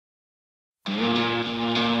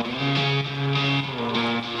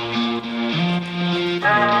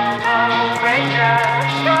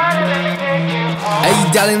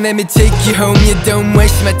Darling, let me take you home. You don't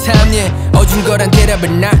waste my time, yeah. 어중거란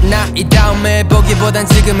대답은 나 이 다음에 보기보단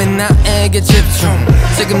지금은 나에게 집중.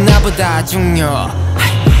 지금 나보다 중요.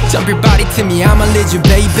 Jump your body to me, I'ma lead you,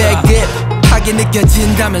 baby. 급하게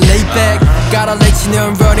느껴진다면 lay back. Gotta let you know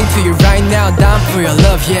I'm running to you right now. Down for your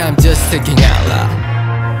love, yeah, I'm just thinking out loud.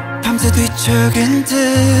 밤새 뒤척인 듯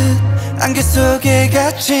안개 속에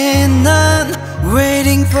갇힌 넌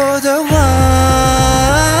Waiting for the one.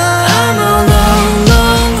 I'm a lone,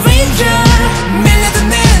 lone ranger.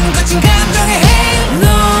 밀려드는 거친 감정의 hail.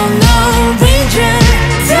 Lone, lone ranger.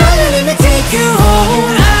 Darling, let me take you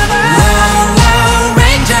home. I'm a lone, lone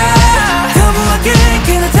ranger. 거부하게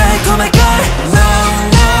그는 달콤할 걸. Lone,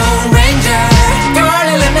 lone ranger.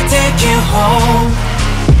 Darling, let me take you home.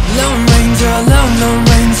 Lone Ranger, Lone, Lone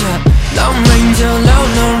Ranger. Lone Ranger,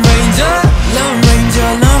 Lone, Lone Ranger. Lone Ranger,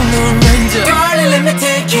 Lone, Lone Ranger. Darling, let me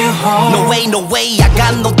take you home. No way, no way, I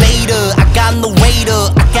got no data, I got no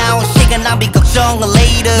waiter. 아까운 시간 낭비 걱정은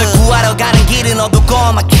later. 널 구하러 가는 길은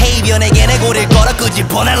어두꺼운 cave. 내게 내 고리를 걸어 끄집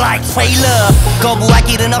보내 like trailer. 거부할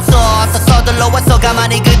길은 없어, 서둘러 왔어.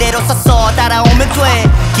 가만히 그대로 섰어. 따라오면 돼.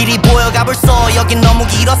 길이 보여가 벌써. 여긴 너무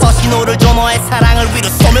길어서 신호를 줘. 너의 사랑을 위로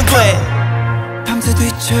쏘면 돼. 밤새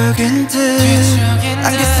뒤척인 듯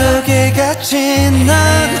안개 속에 갇힌 넌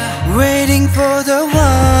Waiting for the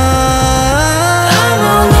one. I'm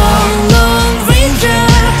a lone, lone ranger.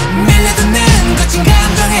 밀려드는 거친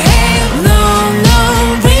감정의 hail. Lone,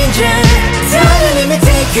 lone ranger. Darling, let me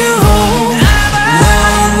take you home. I'm a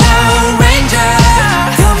lone, lone ranger.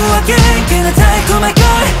 거부하게 그는 달콤할 걸.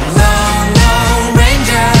 Lone, lone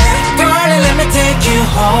ranger. Darling, let me take you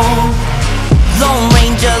home. Lone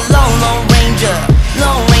Ranger, Lone, Lone Ranger.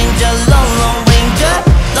 Lone Ranger, Lone, Lone Ranger.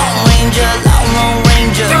 Lone Ranger, Lone, Lone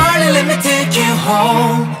Ranger. Darling, let me take you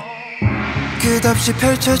home. 끝없이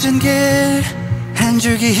펼쳐진 길 한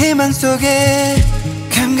줄기 희망 속에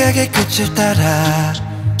감각의 끝을 따라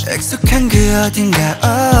익숙한 그 어딘가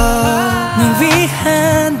널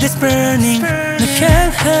위한 this burning, 널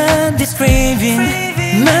향한 this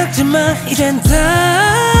craving. 막지 마 이젠 다.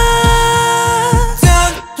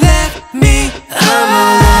 Don't let me. I'm a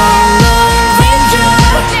lone, lone ranger.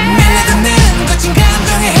 밀려드는 거친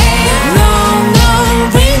감정의 hail. Lone, lone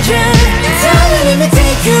ranger. Darling, let me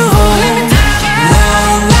take you home.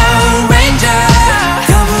 Lone, lone ranger.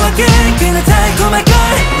 거부하게 그는 달콤할 걸.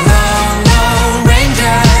 Lone, lone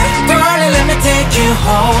ranger. Darling, let me take you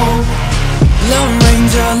home. Lone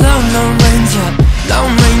Ranger, Lone, Lone Ranger.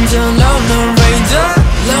 Lone Ranger, Lone, Lone Ranger.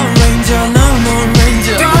 Lone Ranger, Lone, Lone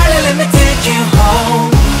Ranger. Darling, let me take you home.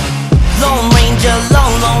 Lone Ranger,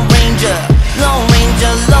 Lone, Lone Ranger. Lone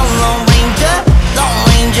Ranger, Lone, Lone Ranger. Lone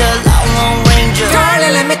Ranger, Lone, Lone Ranger.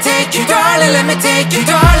 Darling, let me take you. Darling, let me take you.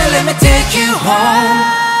 Darling, let me take you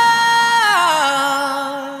home.